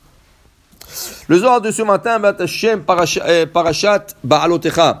Le Zohar de ce matin, Hashem parashat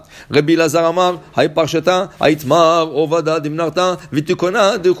Ba'alotecha. Rabbi Lazar Amar, hay parshata, haytmar, ovada dimnarta,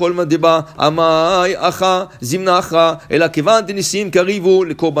 vitukona de kol madeba, amay acha, zimna acha, ela kevan denisim karivu,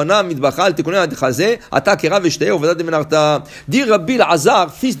 le korbana mitbachal, tikona de chaze, ata kera veshte, ovada dimnarta. Dit Rabbi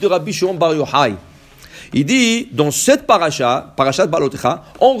Lazar, fils de Rabbi Shimon bar Yochai. Il dit, dans cette parashat Ba'alotecha,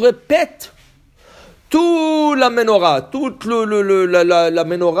 on répète toute la menorah, toute la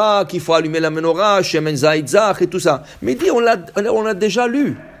menorah, qu'il faut allumer la menorah, Shemen Zaïd Zach et tout ça. Mais il dit, on l'a déjà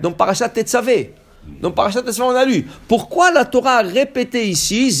lu. Dans Parashat Tetzavé. Dans Parashat Tetzavé, on a lu. Pourquoi la Torah a répété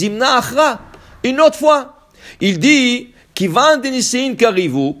ici, Zimna Achra, une autre fois? Il dit, Kivan Denisein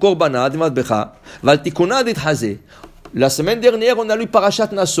Karivu, Korbana, Dematbecha, Valtikona Dethaze. La semaine dernière, on a lu Parashat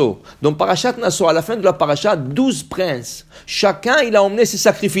Nasso. Dans Parashat Nasso, à la fin de la Parashat, 12 princes. Chacun, il a emmené ses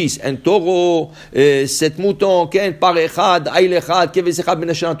sacrifices. Un taureau, 7 moutons, ken, par echad, aïl echad, keves echad,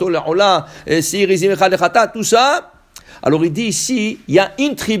 benashanato, le'ola, sirizim echad, echata, tout ça. Alors il dit ici, il y a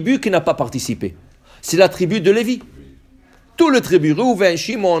une tribu qui n'a pas participé. C'est la tribu de Lévi. Tout le tribu, Reuven,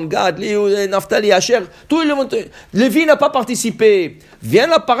 Shimon, Gad, Naphtali, Asher, tout le monde. Lévi n'a pas participé. Vient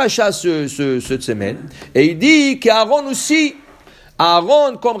la paracha cette semaine, et il dit qu'Aaron aussi,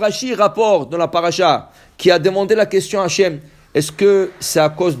 Aaron, comme Rashi rapporte dans la paracha, qui a demandé la question à Hachem, est-ce que c'est à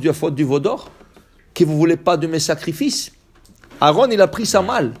cause de la faute du veau d'or que vous ne voulez pas de mes sacrifices? Aaron, il a pris ça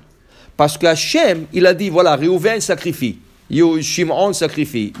mal. Parce que Hachem, il a dit, voilà, Reuven sacrifie. Shimon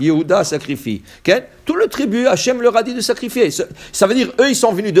sacrifie, Yehuda sacrifie. Okay? Tout le tribu, Hachem leur a dit de sacrifier. Ça veut dire, eux, ils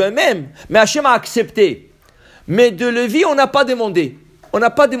sont venus d'eux-mêmes, mais Hachem a accepté. Mais de Lévi, on n'a pas demandé. On n'a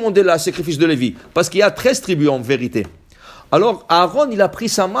pas demandé le sacrifice de Lévi, parce qu'il y a 13 tribus en vérité. Alors, Aaron, il a pris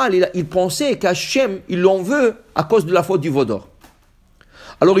ça mal, il pensait qu'Hachem, il l'en veut à cause de la faute du veau d'or.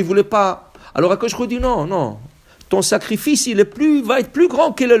 Alors, il ne voulait pas. Alors, Akadosh dit, non, ton sacrifice, va être plus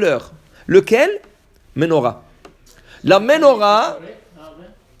grand que le leur. Lequel? Menorah. La menorah,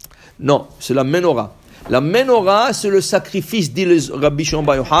 non, c'est la menorah. La menorah, c'est le sacrifice, dit le Rabbi Shimon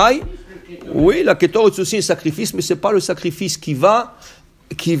bar Yochai. Oui, la Kétorot, c'est aussi un sacrifice, mais ce n'est pas le sacrifice qui va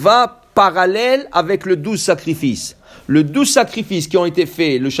parallèle avec le 12 sacrifices. Le 12 sacrifices qui ont été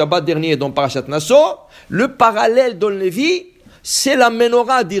faits le Shabbat dernier dans Parashat Nasso, le parallèle dans Lévi, c'est la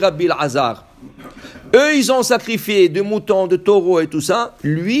menorah, dit Rabbi Lazar. Eux, ils ont sacrifié de moutons, de taureaux et tout ça.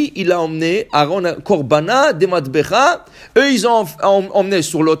 Lui, il a emmené Aaron Korbana, de Matbecha. Eux, ils ont emmené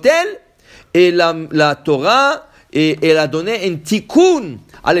sur l'autel. Et la Torah, et elle a donné un tikkun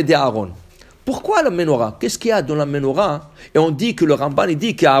à l'aider Aaron. Pourquoi la menorah? Qu'est-ce qu'il y a dans la menorah? Et on dit que le Ramban, il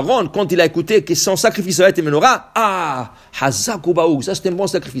dit qu'Aaron, quand il a écouté que son sacrifice a été menorah, Hazak ou Baouk, ça c'est un bon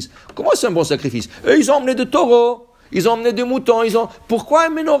sacrifice. Comment c'est un bon sacrifice? Eux, ils ont emmené de taureaux. Ils ont emmené des moutons, Pourquoi un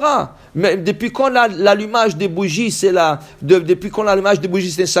menorah? Mais depuis quand l'allumage des bougies, c'est un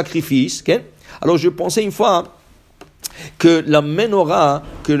sacrifice, okay? Alors je pensais une fois que la menorah,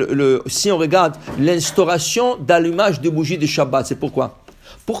 si on regarde l'instauration d'allumage des bougies de Shabbat, c'est pourquoi?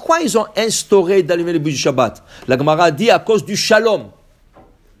 Pourquoi ils ont instauré d'allumer les bougies de Shabbat? La Gemara dit à cause du shalom.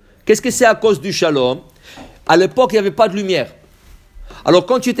 Qu'est-ce que c'est à cause du shalom? À l'époque, il n'y avait pas de lumière. Alors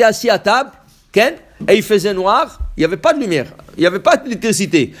quand tu étais assis à table, et il faisait noir, il n'y avait pas de lumière, il n'y avait pas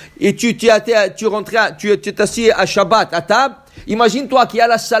d'électricité. Et tu es assis à Shabbat, à table, imagine-toi qu'il y a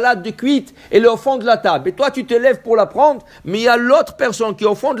la salade de cuite, elle est au fond de la table. Et toi, tu te lèves pour la prendre, mais il y a l'autre personne qui est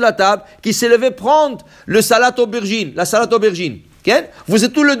au fond de la table, qui s'est levée prendre la salade aubergine. Okay? Vous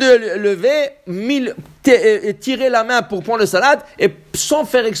êtes tous les deux levés, tiré la main pour prendre la salade, et sans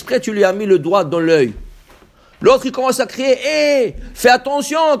faire exprès, tu lui as mis le doigt dans l'œil. L'autre, il commence à crier, fais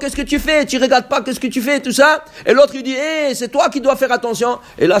attention, qu'est-ce que tu fais? Tu regardes pas, qu'est-ce que tu fais, tout ça? Et l'autre, il dit, c'est toi qui dois faire attention.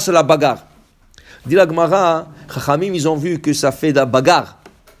 Et là, c'est la bagarre. Dit la Gemara, Chachamim, ils ont vu que ça fait de la bagarre.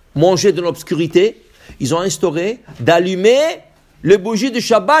 Manger de l'obscurité, ils ont instauré d'allumer les bougies de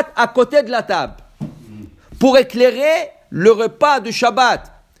Shabbat à côté de la table. Pour éclairer le repas de Shabbat.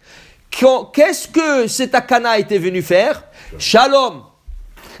 Qu'est-ce que cet Akana était venu faire? Shalom.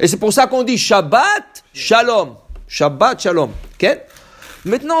 Et c'est pour ça qu'on dit Shabbat, Shalom. Shabbat, Shalom. Okay?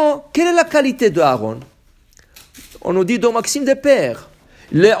 Maintenant, quelle est la qualité de Aaron? On nous dit dans Maxime des Pères.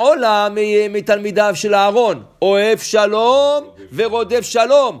 Le'olam metalmidav shel Aaron. Oev Shalom, verodev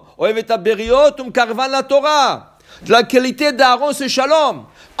Shalom. Oev et aberiot karvan la Torah. La qualité d'Aaron, c'est Shalom.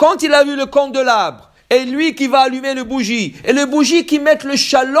 Quand il a vu le conte de l'arbre, et lui qui va allumer le bougie, et le bougie qui met le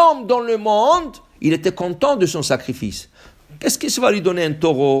Shalom dans le monde, il était content de son sacrifice. Qu'est-ce que ça va lui donner un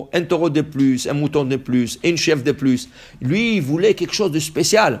taureau de plus, un mouton de plus, une chèvre de plus? Lui, il voulait quelque chose de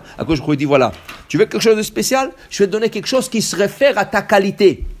spécial. À quoi je lui dis, voilà, tu veux quelque chose de spécial? Je vais te donner quelque chose qui se réfère à ta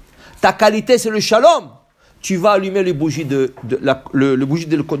qualité. Ta qualité, c'est le shalom. tu vas allumer les bougies le bougie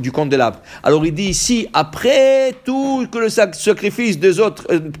du candélabre. Alors il dit ici, après tout que le sacrifice des autres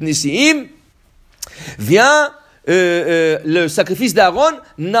Nissim, vient le sacrifice d'Aaron,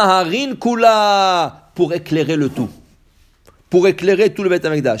 Naharin Kula, pour éclairer le tout. Pour éclairer tout le Beth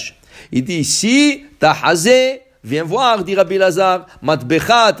Amikdash. Il dit ici, Tahazé, viens voir, dit Rabbi Lazar,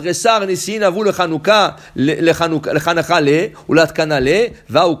 Matbechat, Resar, Nisin, Avu, le Chanukah, le Chanukah, ou l'Atkana,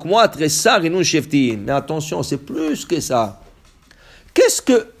 va ou kmoat, Resar, Inun, Sheftin. Mais attention, c'est plus que ça. Qu'est-ce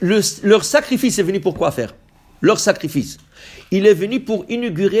que leur sacrifice est venu pour quoi faire? Leur sacrifice. Il est venu pour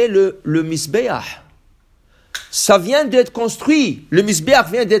inaugurer le Misbeach. Ça vient d'être construit. Le Misbeach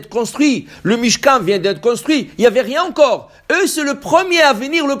vient d'être construit. Le Mishkan vient d'être construit. Il n'y avait rien encore. Eux, c'est le premier à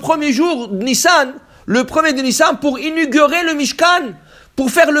venir, le premier jour de Nissan, le premier de Nissan, pour inaugurer le Mishkan, pour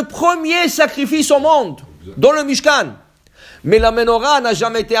faire le premier sacrifice au monde, dans le Mishkan. Mais la menorah n'a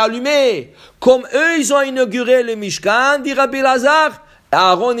jamais été allumée. Comme eux, ils ont inauguré le Mishkan, dit Rabbi Lazar,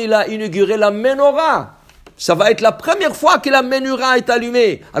 Aaron, il a inauguré la menorah. Ça va être la première fois que la menorah est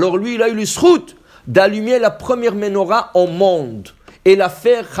allumée. Alors lui, il a eu le srout d'allumer la première menorah au monde et la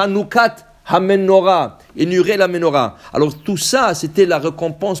faire Chanoukat HaMenorah, inaugurer la menorah. Alors tout ça, c'était la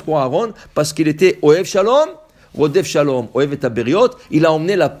récompense pour Aaron parce qu'il était Oev Shalom, Rodef Shalom, Oev et Aberiot. Il a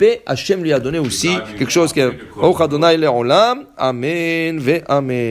emmené la paix. Hachem lui a donné aussi quelque chose que Amen ve Amen.